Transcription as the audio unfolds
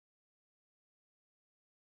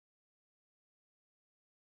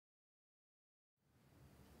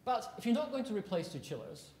But if you're not going to replace your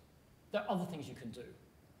chillers, there are other things you can do.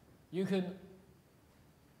 You can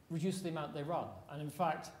reduce the amount they run. And in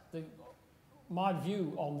fact, my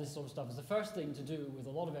view on this sort of stuff is the first thing to do with a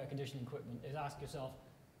lot of air conditioning equipment is ask yourself,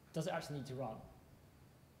 does it actually need to run?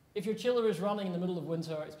 If your chiller is running in the middle of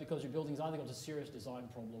winter, it's because your building's either got a serious design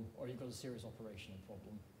problem or you've got a serious operational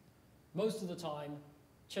problem. Most of the time,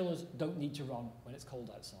 chillers don't need to run when it's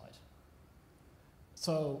cold outside.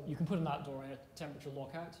 So you can put an outdoor air temperature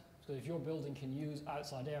lockout. So if your building can use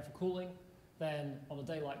outside air for cooling, then on a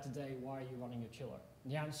day like today, why are you running your chiller?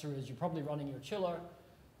 And the answer is you're probably running your chiller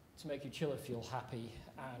to make your chiller feel happy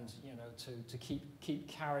and to keep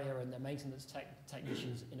carrier and their maintenance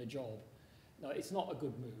technicians in a job. No, it's not a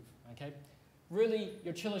good move, okay? Really,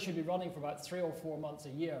 your chiller should be running for about 3 or 4 months a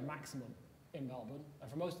year maximum in Melbourne,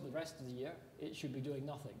 and for most of the rest of the year, it should be doing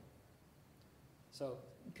nothing. So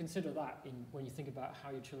consider that when you think about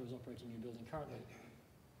how your chiller is operating in your building currently.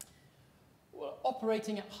 Well,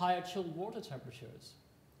 operating at higher chilled water temperatures.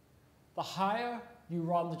 The higher you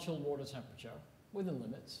run the chilled water temperature, within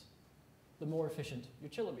limits, the more efficient your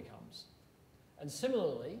chiller becomes. And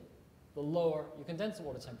similarly, the lower your condenser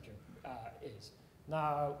water temperature is.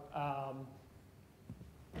 Now,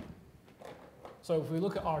 so if we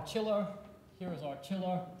look at our chiller, here is our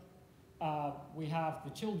chiller. We have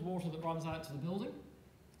the chilled water that runs out to the building.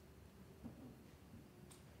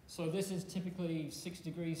 So this is typically 6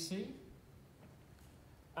 degrees C.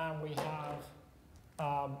 And we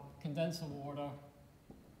have condenser water,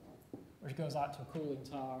 which goes out to a cooling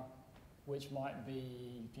tower, which might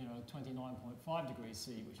be 29.5 degrees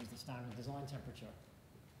C, which is the standard design temperature.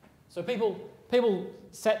 So people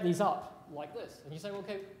set these up like this, and you say, well,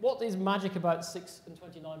 okay, what is magic about 6 and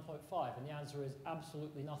 29.5? And the answer is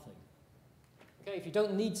absolutely nothing. Okay, if you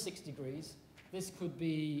don't need 6 degrees, this could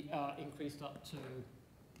be increased up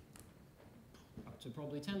to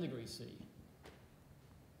probably 10 degrees C.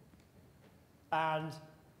 And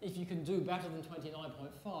if you can do better than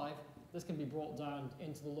 29.5, this can be brought down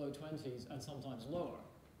into the low 20s and sometimes lower.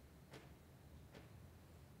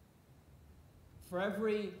 For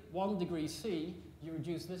every 1 degree C, you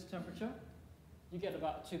reduce this temperature, you get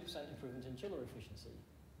about 2% improvement in chiller efficiency.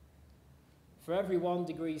 For every 1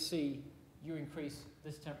 degree C, you increase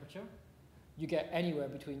this temperature, you get anywhere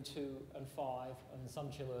between 2 and 5, and in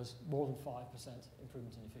some chillers, more than 5%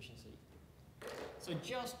 improvement in efficiency. So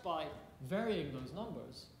just by varying those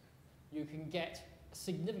numbers, you can get a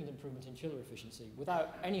significant improvement in chiller efficiency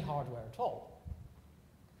without any hardware at all.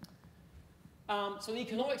 So the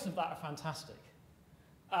economics of that are fantastic.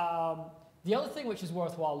 The other thing which is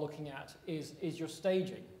worthwhile looking at is your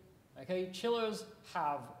staging. Okay? Chillers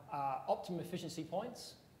have optimum efficiency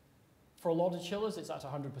points. For a lot of chillers, it's at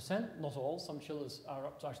 100%. Not all. Some chillers are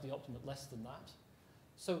up to actually optimum at less than that.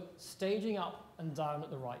 So staging up and down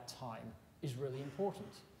at the right time is really important.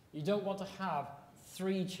 You don't want to have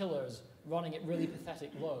 3 chillers running at really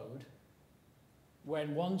pathetic load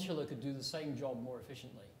when one chiller could do the same job more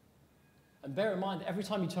efficiently. And bear in mind that every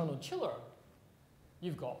time you turn on a chiller,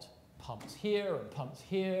 you've got pumps here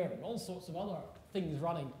and all sorts of other things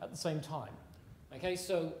running at the same time. Okay,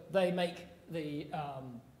 so they make the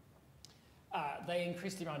they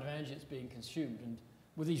increase the amount of energy that's being consumed. And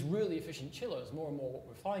with these really efficient chillers, more and more what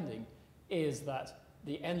we're finding is that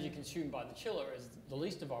the energy consumed by the chiller is the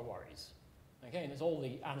least of our worries. Okay, and it's all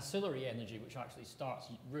the ancillary energy which actually starts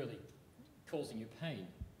really causing you pain.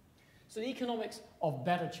 So the economics of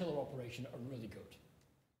better chiller operation are really good.